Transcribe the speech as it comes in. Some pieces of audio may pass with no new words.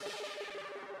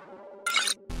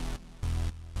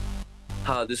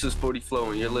Hi, this is 40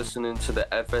 Flow, and you're listening to the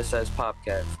FSS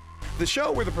Podcast. The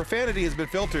show where the profanity has been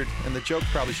filtered and the joke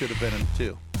probably should have been in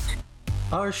too.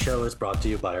 Our show is brought to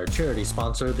you by our charity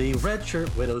sponsor, the Red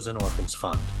Shirt Widows and Orphans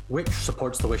Fund, which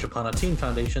supports the Wish Upon a Teen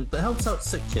Foundation that helps out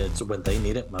sick kids when they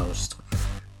need it most.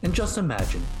 And just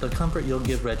imagine the comfort you'll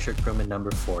give Red Shirt crewman number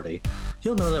 40.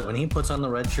 You'll know that when he puts on the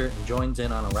red shirt and joins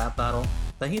in on a rap battle,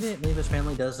 that he didn't leave his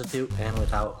family destitute and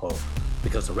without hope,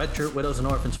 because the Red Shirt Widows and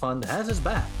Orphans Fund has his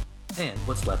back and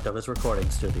what's left of his recording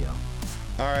studio.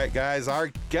 All right, guys, our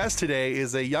guest today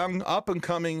is a young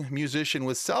up-and-coming musician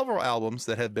with several albums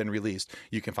that have been released.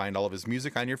 You can find all of his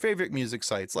music on your favorite music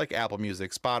sites like Apple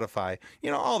Music, Spotify,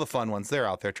 all the fun ones. They're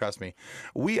out there, trust me.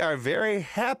 We are very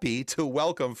happy to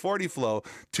welcome 40 Flow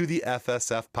to the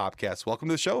FSF Podcast. Welcome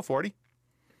to the show, 40.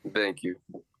 Thank you.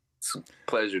 It's a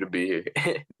pleasure to be here.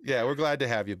 Yeah, we're glad to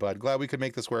have you, bud. Glad we could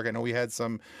make this work. I know we had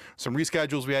some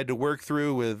reschedules we had to work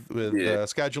through with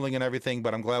scheduling and everything,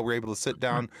 but I'm glad we're able to sit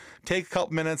down, take a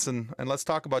couple minutes, and let's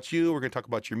talk about you. We're going to talk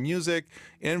about your music,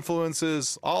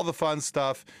 influences, all the fun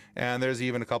stuff, and there's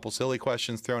even a couple silly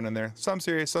questions thrown in there. Some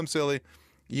serious, some silly.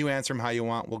 You answer them how you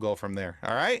want. We'll go from there.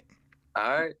 All right? All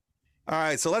right. All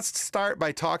right, so let's start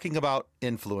by talking about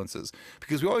influences,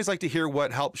 because we always like to hear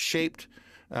what helped shaped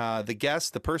the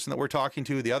guest, the person that we're talking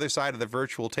to, the other side of the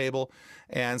virtual table.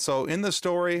 And so in the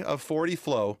story of 40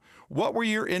 Flow, what were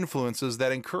your influences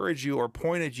that encouraged you or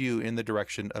pointed you in the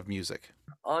direction of music?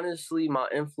 Honestly, my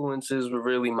influences were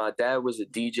really, my dad was a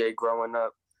DJ growing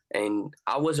up, and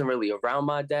I wasn't really around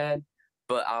my dad,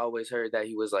 but I always heard that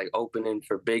he was like opening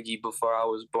for Biggie before I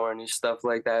was born and stuff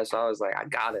like that. So I was like, I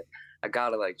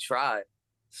gotta like try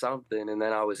something. And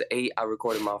then I was 8, I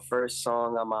recorded my first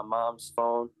song on my mom's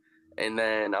phone. And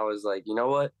then I was like, you know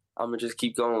what? I'm going to just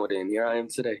keep going with it. And here I am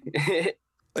today.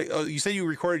 You say you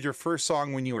recorded your first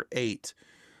song when you were 8.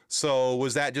 So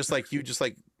was that just like you just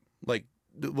like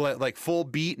full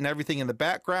beat and everything in the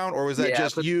background? Or was that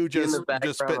just you just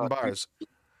spitting bars?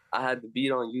 I had the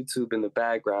beat on YouTube in the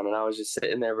background, and I was just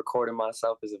sitting there recording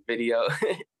myself as a video.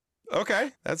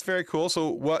 Okay, that's very cool.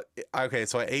 So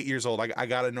so at 8 years old, I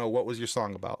got to know, what was your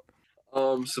song about?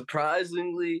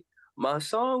 Surprisingly, my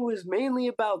song was mainly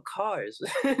about cars.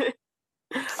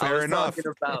 Fair enough.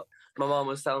 My mom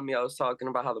was telling me I was talking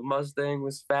about how the Mustang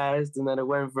was fast and then it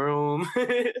went vroom. And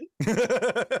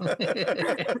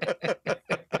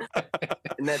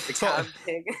that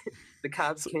the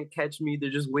cops can't catch me.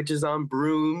 They're just witches on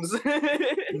brooms.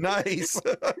 Nice.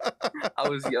 I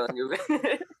was young.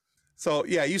 So,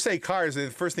 yeah, you say cars, and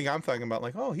the first thing I'm thinking about,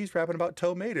 like, oh, he's rapping about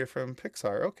Tow Mater from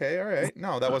Pixar. Okay, all right.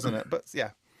 No, that wasn't it, but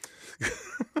yeah.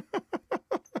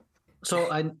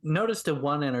 So I noticed in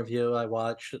one interview I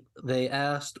watched, they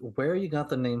asked where you got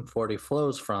the name 40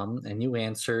 Flows from, and you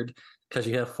answered because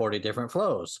you have 40 different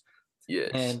flows. Yes.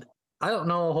 And I don't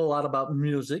know a whole lot about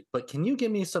music, but can you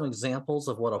give me some examples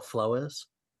of what a flow is?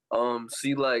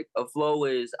 See, like, a flow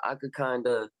is, I could kind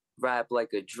of rap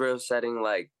like a drill setting,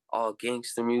 like all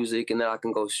gangster music, and then I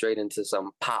can go straight into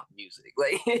some pop music.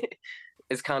 Like,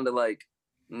 it's kind of like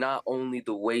not only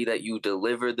the way that you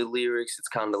deliver the lyrics, it's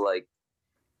kind of like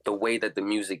the way that the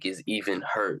music is even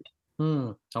heard.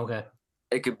 Okay.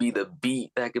 It could be the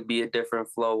beat, that could be a different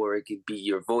flow, or it could be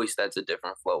your voice, that's a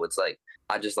different flow. It's like,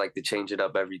 I just like to change it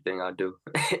up everything I do.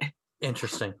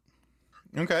 Interesting.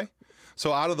 Okay.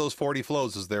 So out of those 40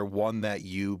 flows, is there one that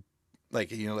you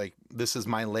like, like, this is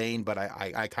my lane, but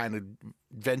I kind of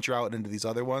venture out into these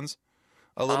other ones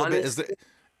a little bit?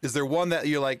 Is there one that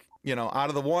you're like, out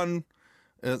of the one,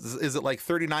 is it like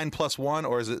 39 plus 1,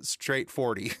 or is it straight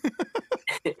 40?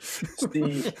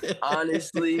 See,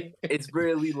 honestly, it's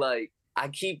really like, I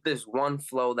keep this one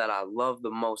flow that I love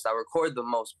the most. I record the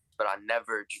most, but I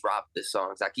never drop the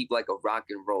songs. I keep like a rock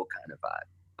and roll kind of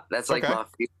vibe. That's like my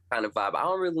favorite kind of vibe. I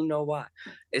don't really know why.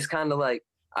 It's kind of like,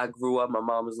 I grew up, my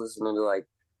mom was listening to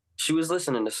she was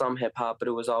listening to some hip hop, but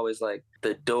it was always like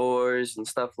The Doors and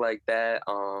stuff like that.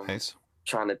 Nice.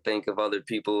 Trying to think of other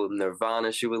people,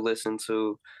 Nirvana she would listen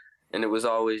to. And it was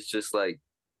always just like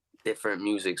different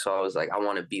music. So I was like, I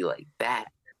want to be like that.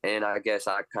 And I guess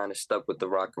I kind of stuck with the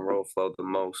rock and roll flow the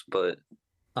most, but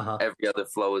every other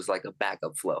flow is like a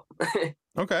backup flow.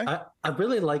 Okay. I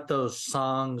really like those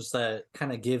songs that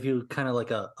kind of give you kind of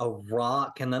like a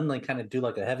rock, and then they kind of do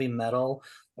like a heavy metal,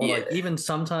 or like even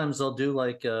sometimes they'll do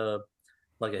like a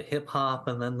hip hop,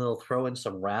 and then they'll throw in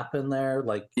some rap in there,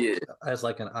 like as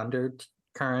like an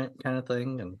undercurrent kind of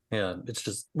thing. And yeah, it's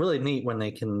just really neat when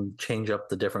they can change up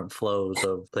the different flows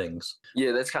of things.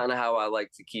 Yeah, that's kind of how I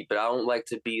like to keep it. I don't like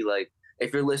to be like,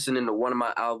 if you're listening to one of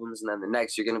my albums and then the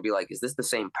next, you're going to be like, is this the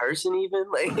same person even?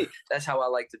 Like, that's how I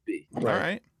like to be. All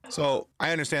right. So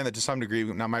I understand that to some degree.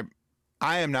 Now,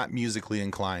 I am not musically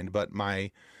inclined, but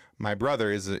my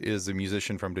brother is a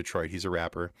musician from Detroit. He's a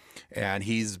rapper, and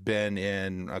he's been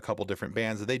in a couple different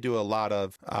bands. They do a lot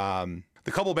of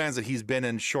the couple bands that he's been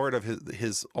in, short of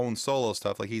his own solo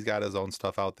stuff. Like he's got his own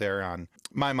stuff out there. On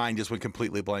my mind just went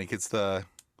completely blank. It's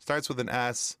starts with an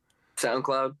S.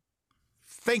 SoundCloud.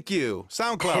 Thank you.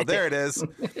 SoundCloud. There it is.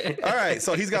 All right.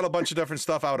 So he's got a bunch of different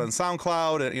stuff out on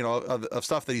SoundCloud and, of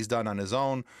stuff that he's done on his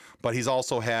own, but he's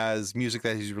also has music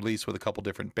that he's released with a couple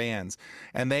different bands,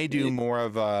 and they do more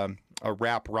of a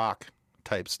rap rock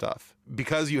type stuff.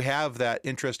 Because you have that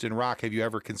interest in rock, have you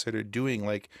ever considered doing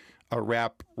like a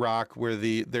rap rock where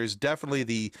there's definitely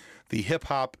the hip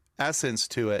hop essence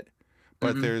to it,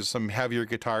 but there's some heavier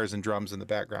guitars and drums in the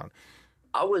background?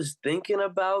 I was thinking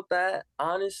about that,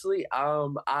 honestly.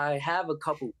 I have a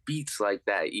couple beats like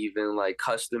that, even like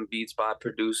custom beats by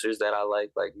producers that I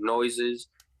like Noises.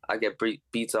 I get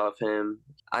beats off him.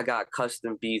 I got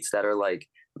custom beats that are like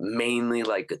mainly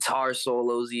like guitar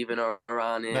solos even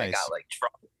around it. Nice. I got like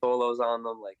drum solos on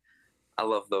them. Like I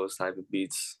love those type of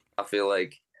beats. I feel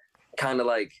like kind of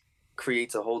like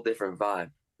creates a whole different vibe.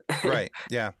 Right.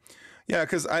 Yeah. Yeah.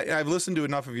 Because I've listened to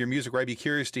enough of your music where I'd be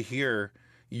curious to hear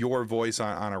your voice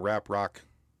on a rap rock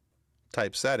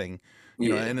type setting, you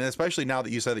know, and especially now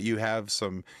that you said that you have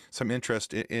some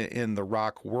interest in the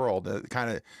rock world, it's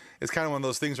kind of one of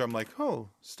those things where I'm like, oh,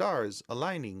 stars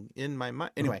aligning in my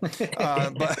mind. Anyway, but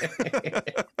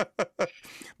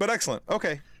excellent.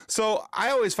 Okay. So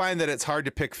I always find that it's hard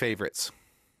to pick favorites,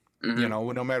 you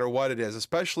know, no matter what it is,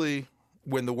 especially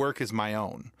when the work is my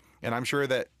own. And I'm sure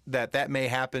that may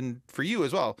happen for you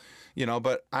as well, you know,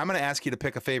 but I'm going to ask you to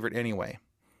pick a favorite anyway.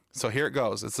 So here it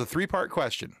goes. It's a 3-part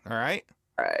question. All right.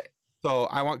 All right. So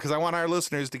I want our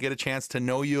listeners to get a chance to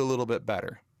know you a little bit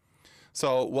better.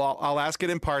 So, well, I'll ask it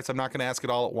in parts. I'm not going to ask it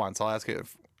all at once. I'll ask it.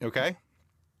 Okay.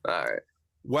 All right.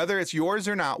 Whether it's yours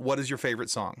or not, what is your favorite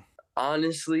song?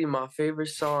 Honestly, my favorite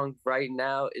song right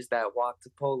now is that Walk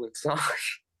to Poland song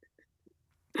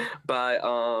by,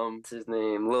 what's his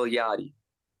name? Lil Yachty.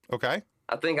 Okay.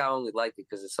 I think I only like it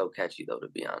because it's so catchy, though, to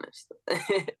be honest.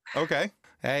 Okay.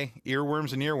 Hey,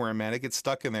 earworm's an earworm, man. It gets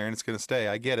stuck in there and it's going to stay.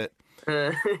 I get it.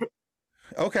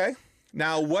 Okay.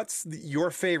 Now, what's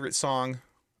your favorite song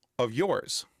of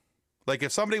yours? Like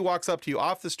if somebody walks up to you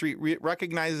off the street,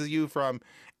 recognizes you from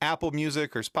Apple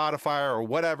Music or Spotify or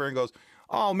whatever and goes,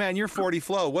 oh, man, you're 40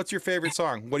 Flow. What's your favorite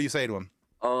song? What do you say to him?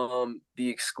 The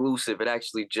Exclusive. It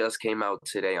actually just came out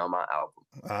today on my album.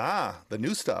 Ah, the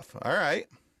new stuff. All right.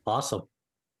 Awesome.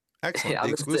 Excellent. Yeah,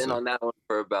 I've been sitting on that one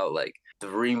for about like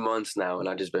 3 months now, and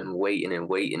I've just been waiting. And I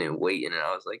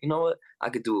was like, you know what? I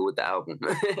could do it with the album.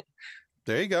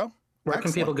 There you go. Where Excellent.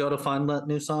 Can people go to find that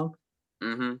new song?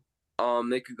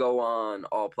 They could go on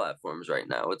all platforms right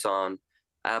now. It's on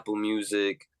Apple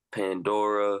Music,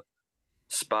 Pandora,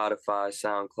 Spotify,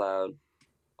 SoundCloud,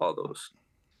 all those.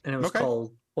 And it was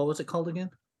called, what was it called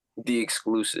again? The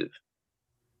Exclusive.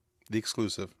 The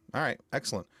Exclusive. All right.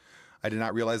 Excellent. I did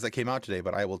not realize that came out today,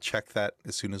 but I will check that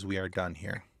as soon as we are done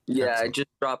here. Yeah, excellent. I just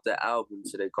dropped the album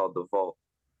today called The Vault.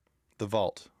 The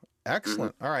Vault.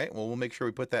 Excellent. All right. Well, we'll make sure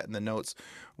we put that in the notes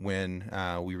when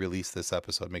we release this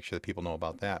episode. Make sure that people know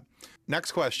about that.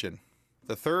 Next question.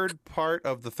 The third part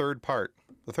of the third part.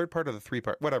 The third part of the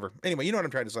 3-part. Whatever. Anyway, you know what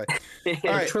I'm trying to say.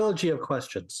 All right. Trilogy of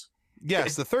questions.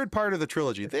 Yes, the third part of the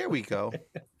trilogy. There we go.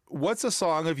 What's a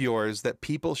song of yours that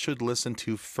people should listen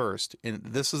to first? And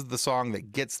this is the song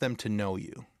that gets them to know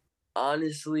you.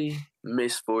 Honestly,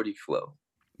 Miss 40 Flow.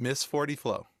 Miss 40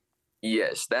 Flow.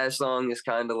 Yes, that song is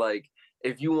kind of like,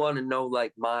 if you want to know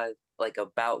like my, like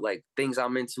about like things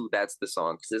I'm into, that's the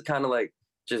song. Because it's kind of like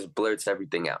just blurts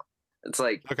everything out. It's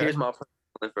like, here's my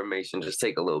personal information. Just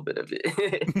take a little bit of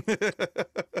it.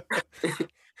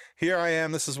 Here I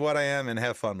am. This is what I am, and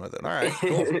have fun with it. All right,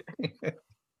 cool.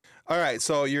 All right,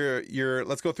 so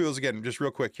let's go through those again, just real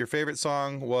quick. Your favorite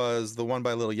song was the one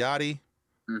by Lil Yachty,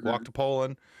 Walk to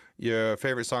Poland. Your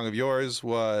favorite song of yours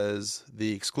was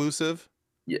The Exclusive.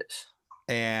 Yes.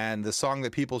 And the song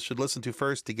that people should listen to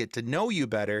first to get to know you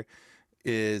better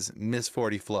is Miss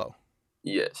 40 Flow.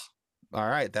 Yes. All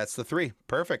right, that's the 3.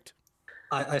 Perfect.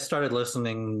 I started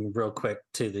listening real quick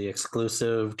to The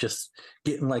Exclusive, just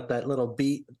getting like that little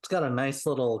beat. It's got a nice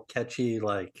little catchy,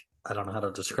 like, I don't know how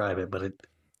to describe it, but it.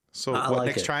 So what like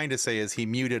Nick's trying to say is he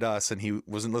muted us and he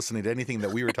wasn't listening to anything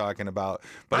that we were talking about,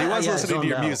 but he was listening to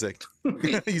your music.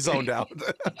 He zoned out.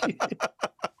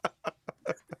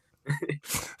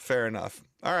 Fair enough.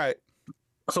 All right.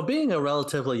 So being a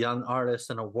relatively young artist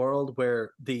in a world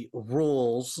where the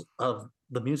rules of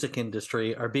the music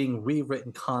industry are being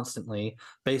rewritten constantly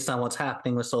based on what's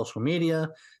happening with social media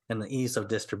and the ease of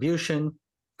distribution,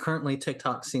 currently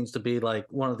TikTok seems to be like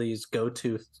one of these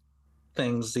go-to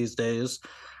things these days.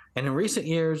 And in recent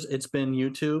years, it's been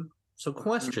YouTube. So,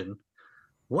 question,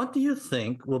 what do you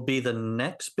think will be the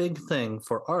next big thing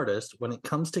for artists when it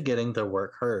comes to getting their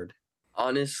work heard?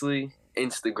 Honestly,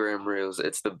 Instagram Reels,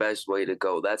 it's the best way to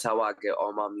go. That's how I get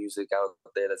all my music out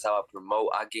there. That's how I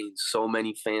promote. I gain so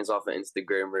many fans off of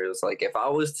Instagram Reels. Like, if I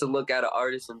was to look at an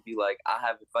artist and be like, I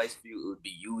have advice for you, it would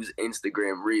be use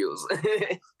Instagram Reels.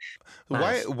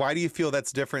 Nice. Why do you feel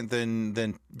that's different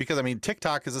than because I mean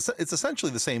TikTok it's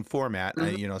essentially the same format,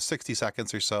 60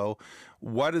 seconds or so.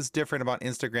 What is different about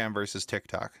Instagram versus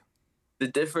TikTok? The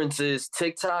difference is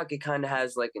TikTok, it kind of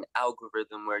has like an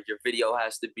algorithm where your video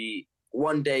has to be,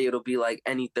 one day it'll be like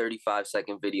any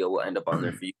 35-second video will end up on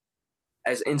there for you.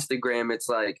 As Instagram, it's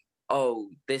like, oh,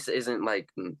 this isn't like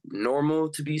normal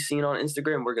to be seen on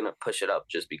Instagram. We're going to push it up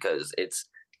just because it's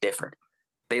different.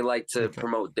 They like to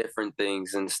promote different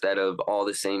things instead of all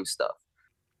the same stuff.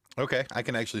 Okay, I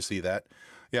can actually see that.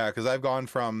 Yeah, because I've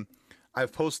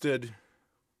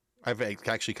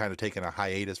actually kind of taken a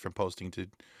hiatus from posting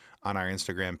on our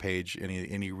Instagram page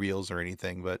any reels or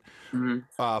anything, but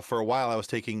for a while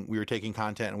we were taking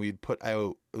content and we'd I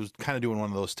was kind of doing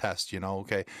one of those tests, okay,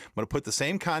 I'm going to put the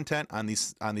same content on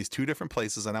these two different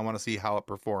places and I want to see how it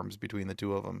performs between the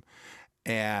two of them.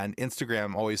 And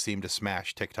Instagram always seemed to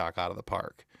smash TikTok out of the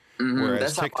park. Whereas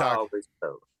that's TikTok, how I always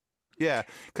felt. yeah,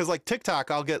 because like TikTok,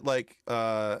 I'll get like,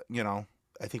 I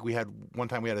think one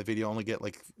time we had a video only get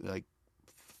like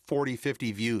 40,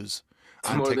 50 views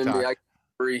on More TikTok. than me, I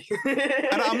free.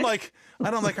 And I'm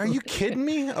like, are you kidding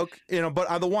me? Okay,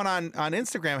 but the one on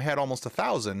Instagram had almost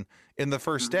 1,000 in the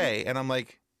first day, and I'm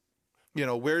like,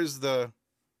 where's the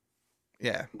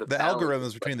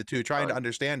algorithms between the two? Trying to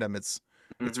understand them, it's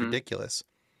ridiculous.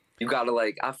 You gotta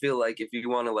I feel like if you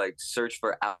want to search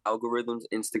for algorithms,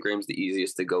 Instagram's the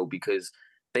easiest to go because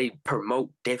they promote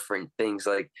different things.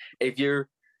 Like if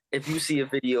you see a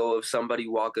video of somebody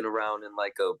walking around in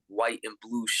like a white and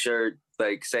blue shirt,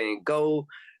 like saying go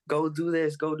do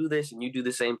this, and you do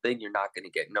the same thing, you're not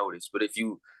gonna get noticed. But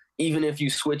even if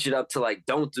you switch it up to like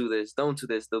don't do this,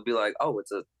 they'll be like, oh,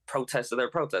 it's a protest of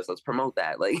their protest. Let's promote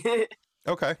that. Like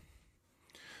okay.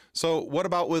 So what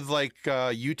about with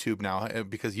YouTube now?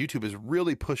 Because YouTube is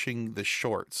really pushing the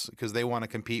shorts because they want to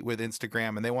compete with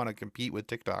Instagram and they want to compete with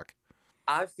TikTok.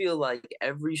 I feel like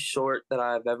every short that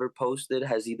I've ever posted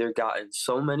has either gotten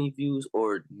so many views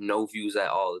or no views at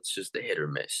all. It's just a hit or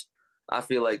miss. I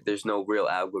feel like there's no real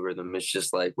algorithm. It's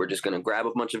just like we're just gonna grab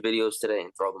a bunch of videos today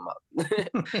and throw them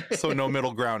up. So no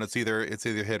middle ground. It's either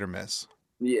hit or miss.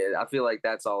 Yeah, I feel like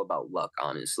that's all about luck,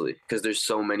 honestly, because there's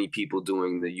so many people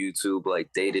doing the YouTube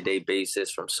day-to-day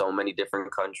basis from so many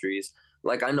different countries.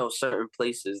 Like I know certain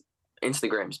places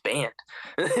Instagram's banned,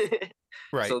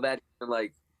 right? So that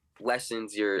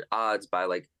lessens your odds by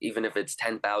even if it's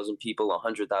 10,000 people,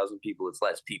 100,000 people, it's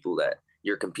less people that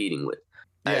you're competing with.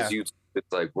 Yeah. As YouTube,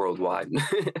 it's worldwide.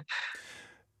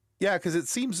 Yeah, because it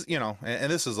seems,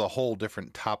 and this is a whole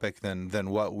different topic than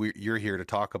what you're here to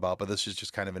talk about, but this is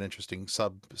just kind of an interesting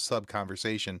sub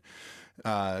conversation,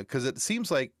 because it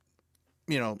seems like,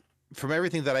 from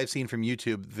everything that I've seen from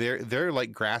YouTube, they're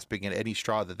like grasping at any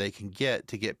straw that they can get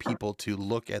to get people to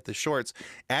look at the shorts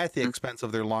at the expense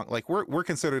of their long. Like we're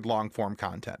considered long form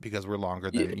content because we're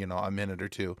longer than a minute or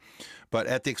two, but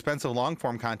at the expense of long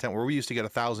form content where we used to get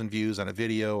 1,000 views on a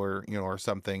video or or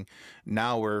something,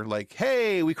 now we're like,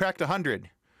 hey, we cracked 100.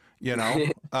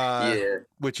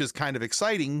 Which is kind of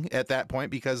exciting at that point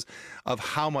because of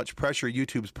how much pressure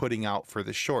YouTube's putting out for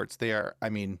the shorts.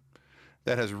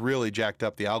 That has really jacked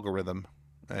up the algorithm.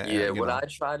 What I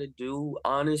try to do,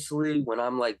 honestly, when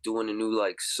I'm doing a new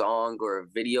song or a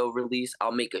video release,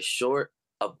 I'll make a short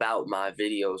about my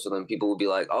video. So then people will be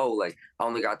like, oh, I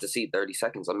only got to see 30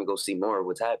 seconds. Let me go see more of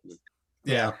what's happening.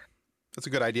 Yeah. That's a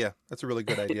good idea. That's a really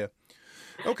good idea.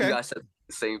 Okay. You guys said at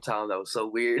the same time. That was so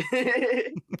weird.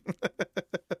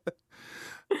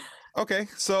 Okay.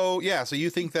 So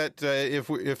you think that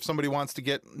if somebody wants to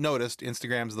get noticed,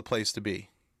 Instagram's the place to be?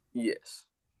 Yes.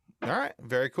 All right.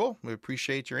 Very cool. We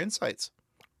appreciate your insights.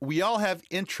 We all have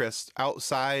interests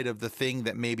outside of the thing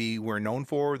that maybe we're known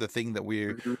for, the thing that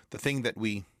we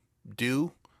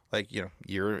do. Like,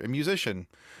 you're a musician.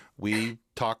 We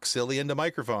talk silly into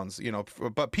microphones,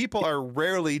 but people are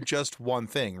rarely just one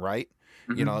thing, right?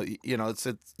 It's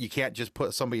you can't just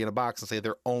put somebody in a box and say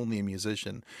they're only a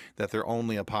musician, that they're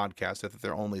only a podcaster, that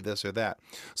they're only this or that.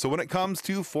 So when it comes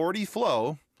to 40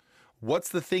 Flow, what's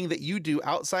the thing that you do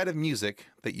outside of music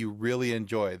that you really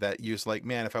enjoy, that you're just like,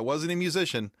 man, if I wasn't a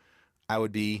musician, I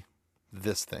would be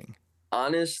this thing?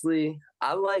 Honestly,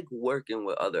 I like working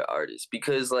with other artists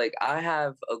because like I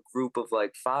have a group of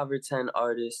like 5 or 10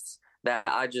 artists that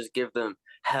I just give them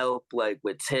help like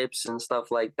with tips and stuff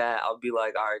like that. I'll be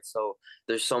like, all right, so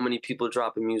there's so many people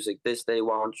dropping music this day.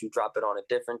 Why don't you drop it on a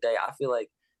different day? I feel like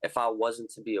if I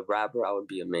wasn't to be a rapper, I would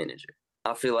be a manager.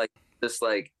 I feel like just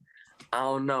like I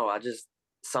don't know. I just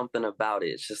something about it.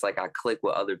 It's just like I click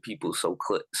with other people so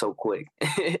quick.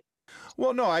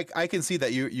 Well, no, I can see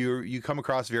that you come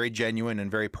across very genuine and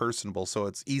very personable, so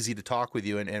it's easy to talk with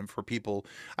you, and for people,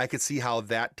 I could see how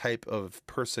that type of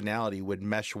personality would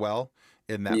mesh well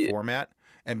in that format,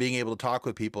 and being able to talk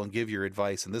with people and give your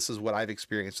advice, and this is what I've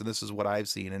experienced and this is what I've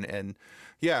seen, and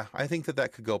yeah, I think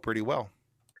that could go pretty well.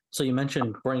 So you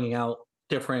mentioned bringing out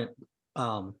different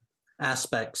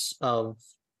aspects of,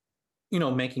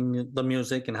 making the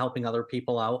music and helping other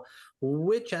people out.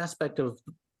 Which aspect of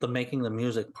the making the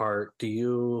music part do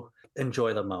you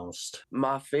enjoy the most?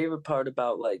 My favorite part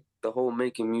about like the whole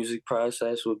making music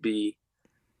process would be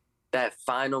that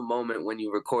final moment when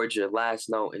you record your last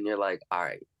note and you're like, all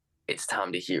right, it's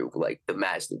time to hear like the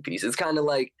masterpiece. It's kind of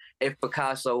like if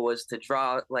Picasso was to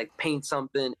draw, like paint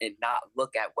something and not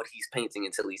look at what he's painting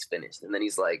until he's finished. And then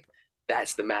he's like,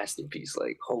 that's the masterpiece.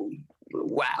 Like, holy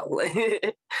wow.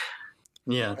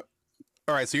 Yeah.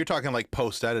 All right, so you're talking like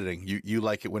post editing. You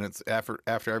like it when it's after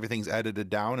everything's edited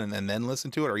down and then listen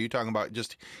to it, or are you talking about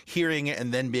just hearing it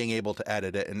and then being able to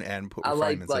edit it and put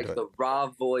refinements into it? I like the raw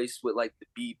voice with like the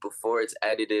beat before it's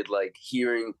edited, like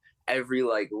hearing every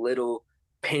like little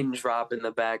pin drop in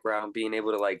the background, being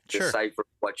able to like decipher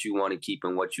what you want to keep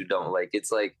and what you don't. Like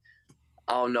it's like,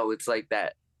 I don't know, it's like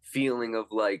that feeling of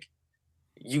like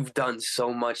you've done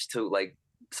so much to like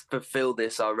fulfill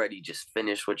this already. Just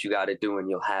finish what you got to do and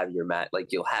you'll have your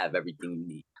you'll have everything you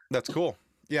need. That's cool.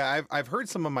 Yeah, I've heard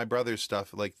some of my brother's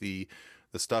stuff, like the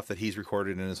stuff that he's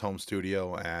recorded in his home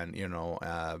studio, and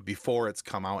before it's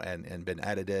come out and been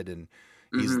edited, and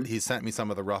he's sent me some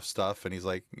of the rough stuff, and he's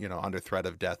like, under threat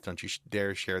of death, don't you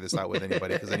dare share this out with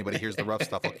anybody, because anybody hears the rough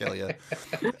stuff, I'll kill you.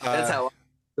 That's how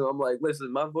so I'm like,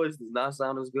 listen, my voice does not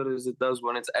sound as good as it does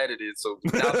when it's edited, so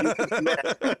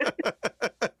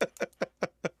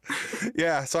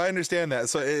yeah, so I understand that.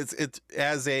 So it's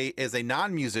as a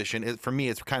non-musician, for me,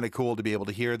 it's kind of cool to be able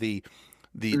to hear the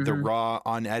raw,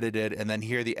 unedited, and then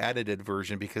hear the edited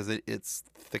version, because it's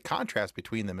the contrast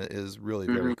between them is really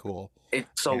very cool.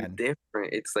 It's so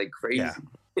different. It's like crazy.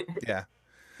 Yeah.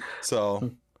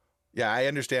 So, yeah, I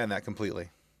understand that completely.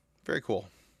 Very cool.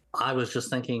 I was just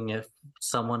thinking, if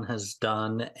someone has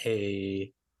done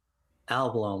a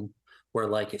album where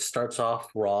like it starts off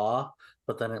raw,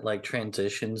 but then it like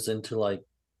transitions into like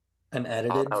an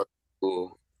edited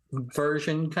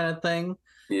version kind of thing.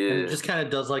 Yeah. And it just kind of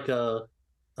does like a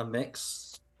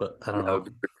mix, but I don't know. That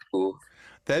would be cool.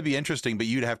 That'd be interesting, but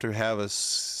you'd have to have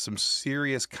some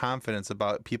serious confidence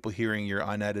about people hearing your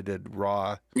unedited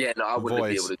raw Yeah, no, I wouldn't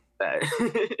be able to do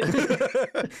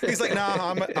that. He's like,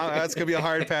 nah, that's going to be a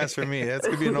hard pass for me. That's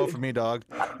going to be a no for me, dog.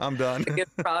 I'm done. I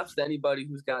give props to anybody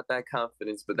who's got that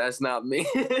confidence, but that's not me.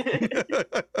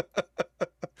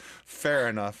 Fair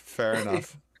enough.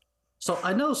 So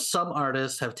I know some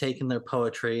artists have taken their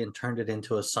poetry and turned it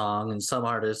into a song, and some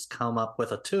artists come up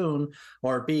with a tune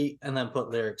or a beat and then put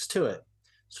lyrics to it.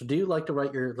 So do you like to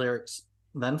write your lyrics,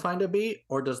 then find a beat,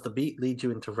 or does the beat lead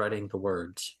you into writing the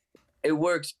words? It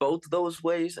works both those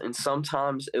ways, and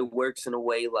sometimes it works in a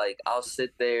way like I'll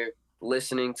sit there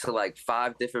listening to like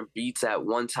 5 different beats at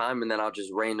one time, and then I'll just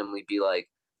randomly be like,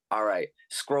 all right,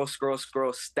 scroll,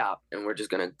 stop, and we're just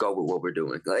going to go with what we're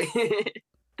doing. Like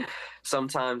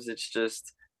sometimes it's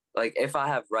just like if I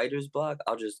have writer's block,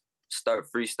 I'll just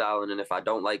start freestyling, and if I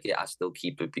don't like it, I still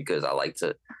keep it because I like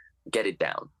to get it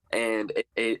down. And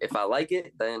if I like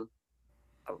it, then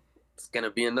it's going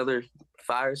to be another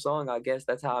fire song, I guess.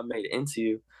 That's how I made Into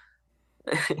You.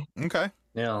 Okay.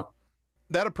 Yeah.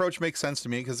 That approach makes sense to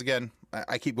me because, again,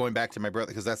 I keep going back to my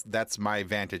brother because that's my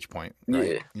vantage point,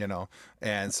 right? Yeah.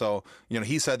 And so,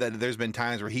 he said that there's been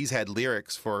times where he's had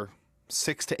lyrics for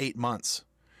 6 to 8 months,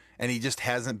 and he just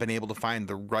hasn't been able to find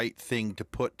the right thing to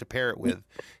pair it with.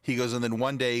 He goes, and then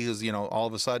one day he goes, all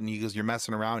of a sudden he goes, you're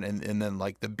messing around, and then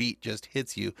like the beat just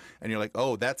hits you, and you're like,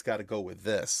 oh, that's got to go with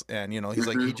this. And he's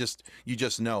like, you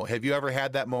just know. Have you ever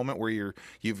had that moment where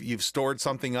you've stored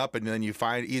something up and then you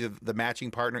find either the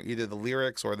matching partner, either the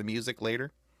lyrics or the music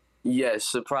later? Yes,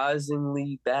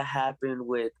 surprisingly, that happened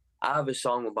with. I have a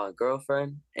song with my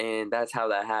girlfriend, and that's how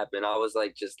that happened. I was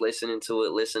like just listening to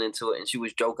it, and she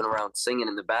was joking around singing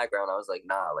in the background. I was like,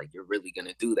 nah, like you're really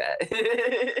gonna do that.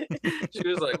 She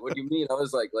was like, what do you mean? I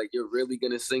was like you're really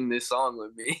gonna sing this song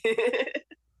with me.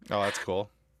 Oh, that's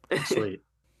cool. Sweet.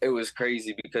 it was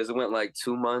crazy because it went like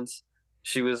 2 months.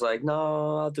 She was like,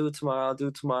 "No, I'll do it tomorrow. I'll do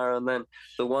it tomorrow." And then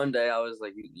the one day I was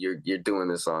like, "You're doing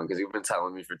this song because you've been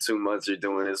telling me for 2 months you're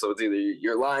doing it. So it's either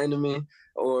you're lying to me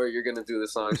or you're gonna do the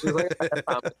song." She was like, "I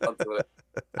promise I'll do it."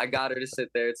 I got her to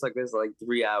sit there. It's like this like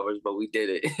 3 hours, but we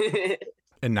did it.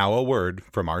 And now a word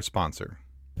from our sponsor.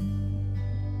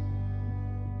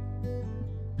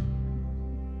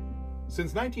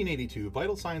 Since 1982,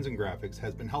 Vital Signs and Graphics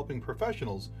has been helping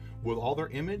professionals with all their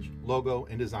image, logo,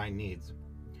 and design needs.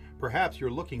 Perhaps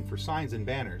you're looking for signs and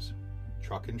banners,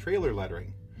 truck and trailer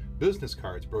lettering, business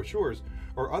cards, brochures,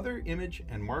 or other image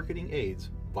and marketing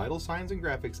aids. Vital Signs and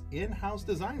Graphics in-house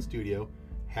design studio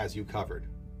has you covered.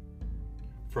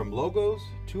 From logos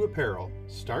to apparel,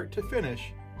 start to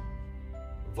finish,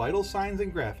 Vital Signs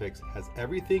and Graphics has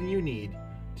everything you need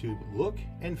to look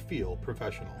and feel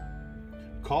professional.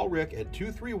 Call Rick at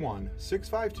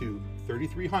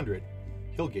 231-652-3300.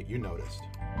 He'll get you noticed.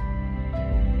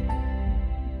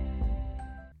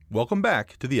 Welcome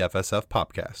back to the FSF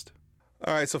Popcast.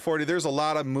 All right, so 40, there's a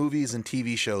lot of movies and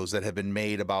TV shows that have been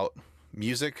made about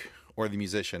music or the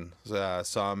musician.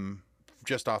 Some,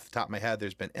 just off the top of my head,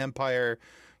 there's been Empire.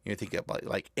 You think about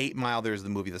like 8 Mile, there's the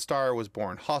movie The Star Was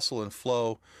Born, Hustle and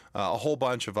Flow, a whole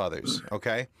bunch of others,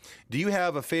 okay? Do you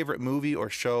have a favorite movie or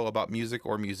show about music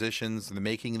or musicians, the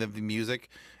making of the music?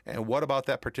 And what about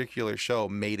that particular show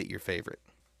made it your favorite?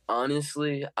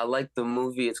 Honestly, I like the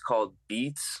movie. It's called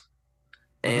Beats.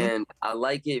 And I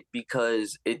like it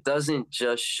because it doesn't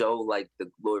just show like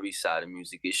the glory side of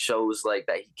music. It shows like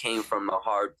that he came from the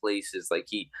hard places. Like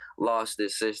he lost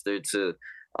his sister to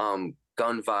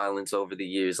gun violence over the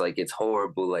years. Like it's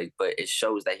horrible. Like, but it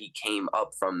shows that he came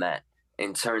up from that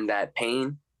and turned that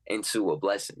pain into a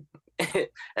blessing.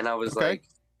 And I was like,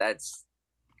 that's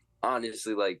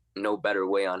honestly like no better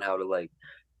way on how to like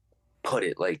put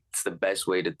it. Like it's the best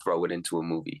way to throw it into a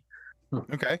movie.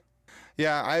 Okay.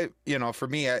 Yeah, for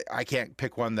me, I can't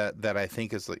pick one that I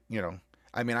think is like,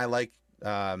 I mean, I like,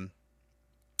 I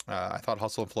thought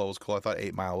Hustle and Flow was cool. I thought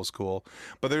 8 Mile was cool,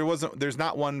 but there's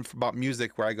not one about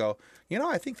music where I go,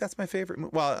 I think that's my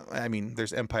favorite. Well, I mean,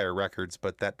 there's Empire Records,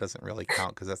 but that doesn't really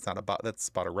count because that's about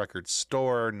a record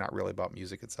store, not really about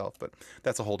music itself, but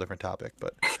that's a whole different topic.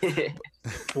 But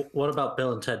what about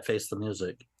Bill and Ted Face the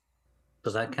Music?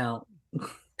 Does that count?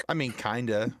 I mean,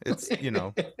 kinda. It's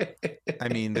I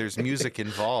mean, there's music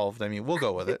involved. I mean, we'll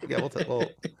go with it. Yeah, we'll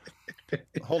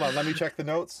hold on. Let me check the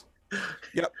notes.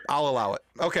 Yep, I'll allow it.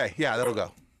 Okay, yeah, that'll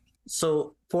go.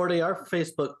 So, 40, our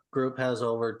Facebook group has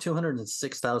over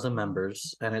 206,000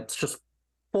 members, and it's just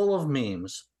full of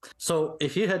memes. So,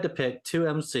 if you had to pick 2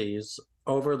 MCs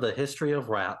over the history of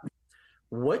rap,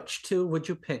 which 2 would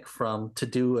you pick from to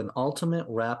do an ultimate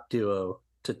rap duo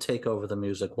to take over the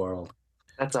music world?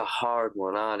 That's a hard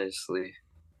one, honestly.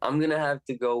 I'm gonna have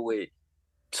to go with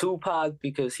Tupac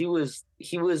because he was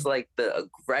like the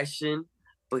aggression,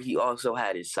 but he also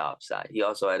had his soft side. He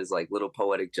also had his like little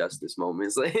poetic justice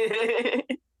moments.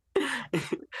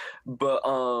 But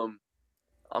I'm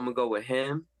gonna go with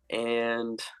him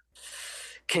and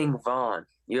King Von.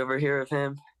 You ever hear of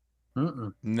him?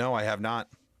 No, I have not.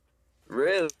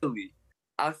 Really?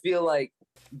 I feel like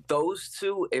those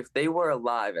 2, if they were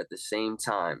alive at the same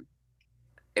time,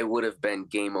 it would have been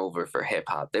game over for hip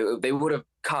hop. They would have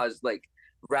caused like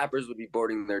rappers would be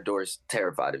boarding their doors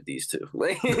terrified of these 2.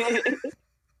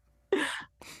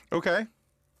 Okay.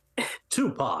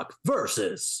 Tupac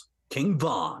versus King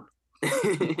Von.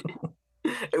 It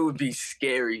would be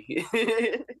scary.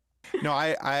 No,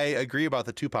 I agree about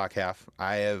the Tupac half.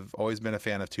 I have always been a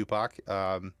fan of Tupac,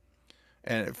 and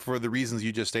for the reasons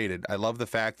you just stated. I love the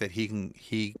fact that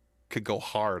he could go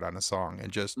hard on a song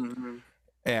and just.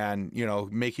 And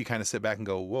make you kind of sit back and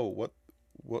go, whoa,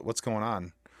 what's going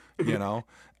on,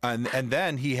 and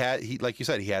then he like you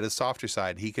said, he had his softer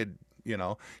side. He could, he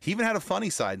even had a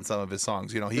funny side in some of his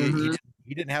songs. He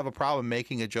didn't have a problem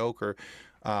making a joke or,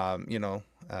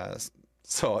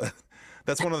 so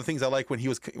that's one of the things I like when he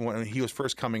was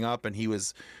first coming up and he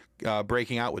was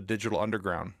breaking out with Digital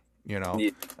Underground,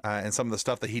 and some of the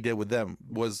stuff that he did with them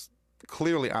was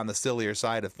clearly on the sillier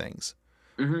side of things,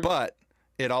 but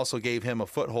it also gave him a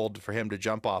foothold for him to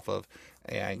jump off of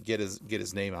and get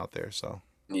his name out there. So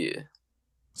yeah.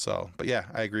 So, but yeah,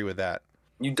 I agree with that.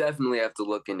 You definitely have to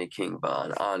look into King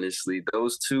Von. Honestly,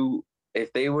 those 2,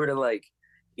 if they were to like,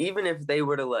 even if they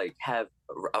were to like have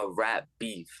a rap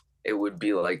beef, it would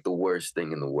be like the worst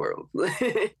thing in the world.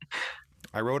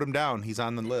 I wrote him down. He's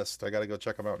on the list. I got to go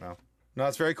check him out now. No,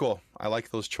 it's very cool. I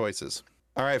like those choices.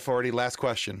 All right, 40, last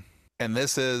question. And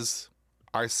this is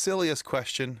our silliest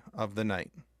question of the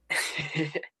night.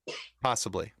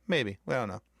 Possibly. Maybe. We don't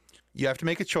know. You have to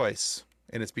make a choice.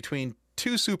 and it's between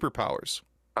two superpowers.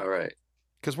 All right.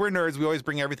 Because we're nerds, we always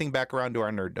bring everything back around to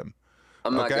our nerddom.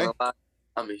 I'm not Okay? gonna lie.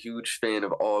 I'm a huge fan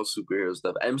of all superhero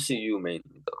stuff. MCU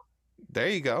mainly though. There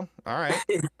you go. All right.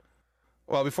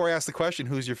 Well, before I ask the question,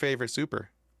 who's your favorite super?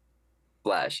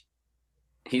 Flash.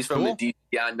 He's from Cool. the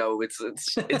DC. I know it's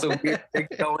a weird thing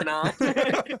going on.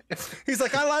 He's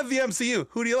like, I love the MCU.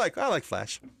 Who do you like? I like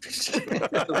Flash.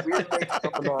 The weird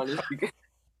thing going on is because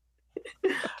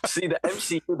see, the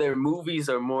MCU, their movies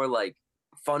are more like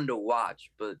fun to watch,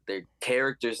 but their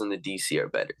characters in the DC are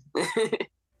better.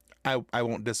 I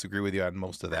won't disagree with you on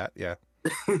most of that. Yeah.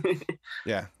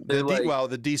 Yeah. They're like-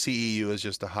 The DCEU is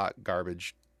just a hot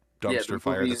garbage dumpster the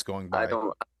fire movies, that's going by.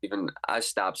 I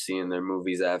stopped seeing their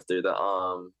movies after the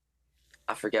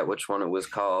I forget which one it was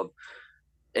called.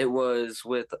 It was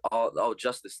with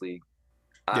Justice League.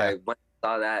 Yeah. I went and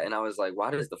saw that and I was like, why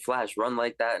does the Flash run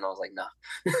like that? And I was like,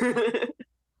 nah.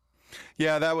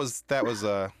 Yeah, that was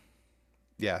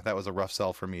a rough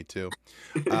sell for me too.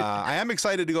 I am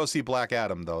excited to go see Black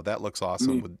Adam though. That looks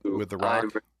awesome with The Rock. I'm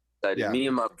very excited. Yeah. Me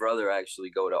and my brother actually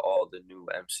go to all the new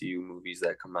MCU movies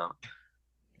that come out.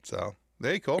 So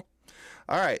very cool.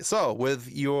 All right, so with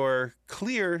your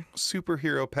clear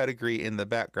superhero pedigree in the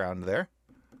background there,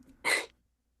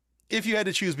 if you had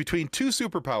to choose between two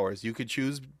superpowers, you could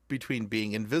choose between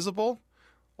being invisible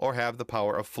or have the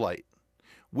power of flight.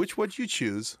 Which would you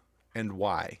choose and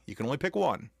why? You can only pick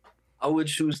one. I would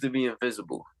choose to be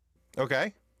invisible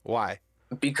Okay, why?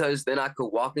 because then I could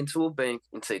walk into a bank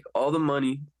and take all the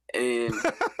money and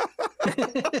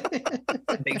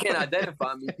they can't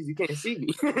identify me because you can't see me.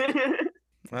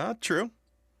 Well, true.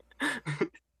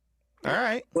 All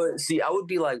right. But see, I would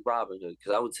be like Robin Hood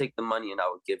because I would take the money and I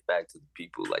would give back to the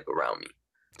people like around me.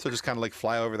 So just kind of like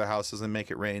fly over the houses and make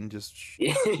it rain. Just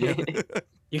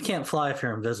You can't fly if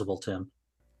you're invisible, Tim.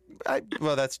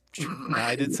 well, that's true.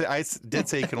 I did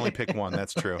say you can only pick one.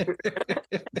 That's true.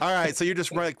 All right, so you're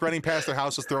just like running past their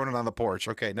houses, throwing it on the porch.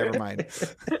 Okay, never mind.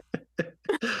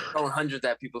 Throwing hundreds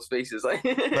at people's faces. Like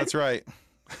That's right.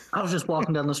 I was just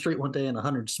walking down the street one day and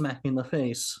 100 smacked me in the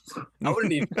face. I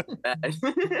wouldn't even be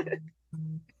mad.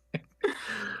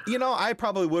 You know, I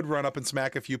probably would run up and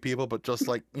smack a few people, but just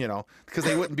like, because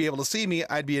they wouldn't be able to see me,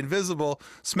 I'd be invisible,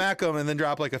 smack them, and then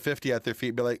drop like a 50 at their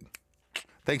feet, be like,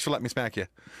 thanks for letting me smack you.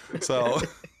 So,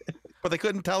 but they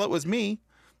couldn't tell it was me.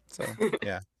 So,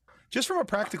 yeah. Just from a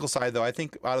practical side, though, I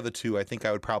think out of the two, I think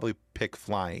I would probably pick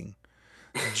flying.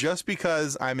 Just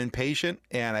because I'm impatient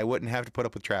and I wouldn't have to put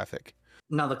up with traffic.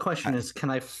 Now the question is, can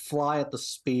I fly at the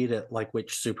speed at like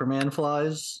which Superman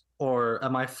flies? Or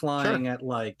am I flying at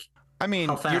like I mean,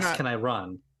 how fast can I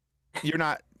run? You're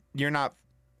not.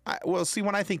 Well, see,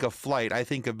 when I think of flight, I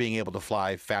think of being able to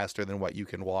fly faster than what you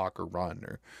can walk or run,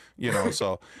 or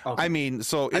So Okay. I mean,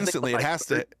 so instantly it has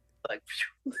to. Like,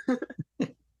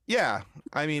 Yeah,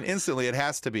 I mean, instantly it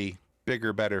has to be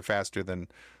bigger, better, faster than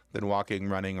walking,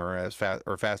 running, or as fast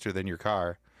or faster than your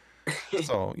car.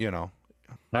 So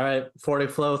All right, 40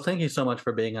 Flow, thank you so much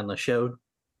for being on the show.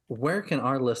 Where can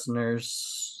our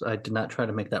listeners, I did not try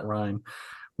to make that rhyme,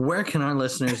 where can our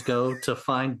listeners go to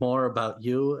find more about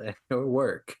you and your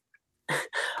work?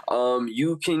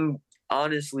 you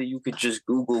could just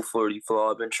Google 40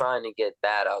 Flow. I've been trying to get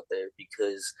that out there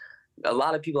because a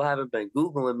lot of people haven't been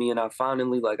Googling me, and I've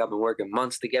been working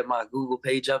months to get my Google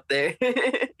page up there.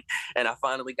 And I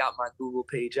finally got my Google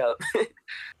page up.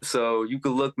 So you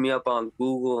can look me up on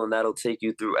Google and that'll take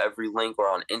you through every link, or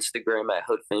on Instagram at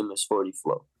HoodFamous40Flow.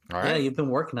 all Yeah, right. you've been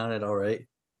working on it all right.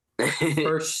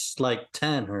 First like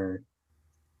 10 are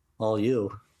all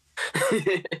you.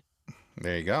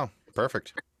 There you go.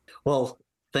 Perfect. Well,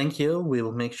 thank you. We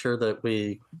will make sure that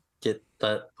we get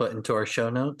that put into our show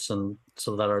notes and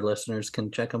so that our listeners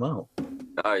can check them out.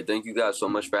 All right, thank you guys so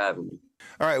much for having me.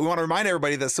 All right, we want to remind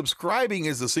everybody that subscribing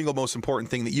is the single most important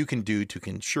thing that you can do to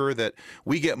ensure that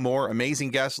we get more amazing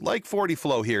guests like 40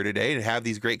 Flow here today to have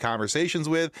these great conversations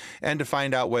with and to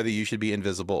find out whether you should be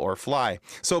invisible or fly.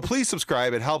 So please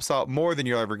subscribe. It helps out more than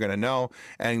you're ever going to know.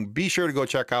 And be sure to go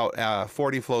check out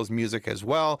 40 Flow's music as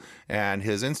well, and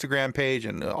his Instagram page,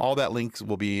 and all that links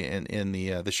will be in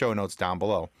the show notes down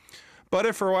below. But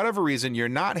if for whatever reason you're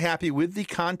not happy with the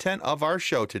content of our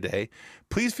show today,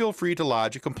 please feel free to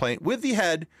lodge a complaint with the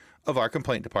head of our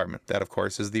complaint department. That, of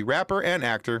course, is the rapper and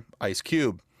actor Ice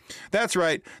Cube. That's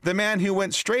right, the man who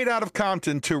went straight out of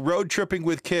Compton to road tripping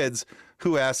with kids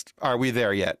who asked, "Are we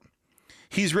there yet?"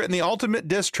 He's written the ultimate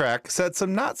diss track, said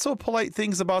some not so polite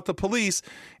things about the police,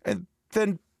 and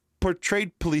then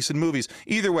portrayed police in movies.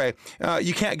 Either way,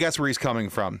 you can't guess where he's coming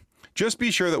from. Just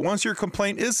be sure that once your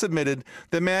complaint is submitted,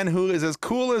 the man who is as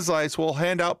cool as ice will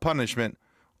hand out punishment,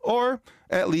 or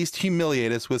at least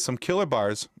humiliate us with some killer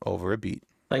bars over a beat.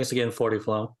 Thanks again, 40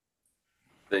 Flow.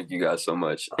 Thank you guys so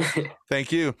much.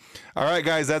 Thank you. All right,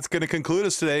 guys, that's going to conclude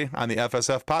us today on the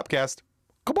FSF Popcast.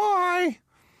 Goodbye.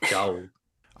 Ciao.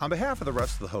 On behalf of the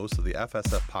rest of the hosts of the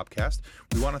FSF Popcast,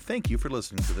 we want to thank you for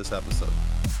listening to this episode.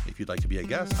 If you'd like to be a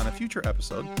guest on a future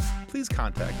episode, please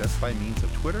contact us by means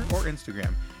of Twitter or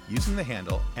Instagram using the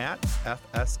handle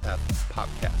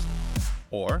 @FSFPopcast,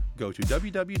 or go to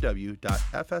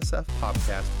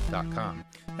www.fsfpopcast.com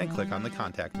and click on the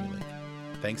Contact Me link.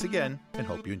 Thanks again, and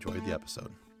hope you enjoyed the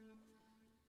episode.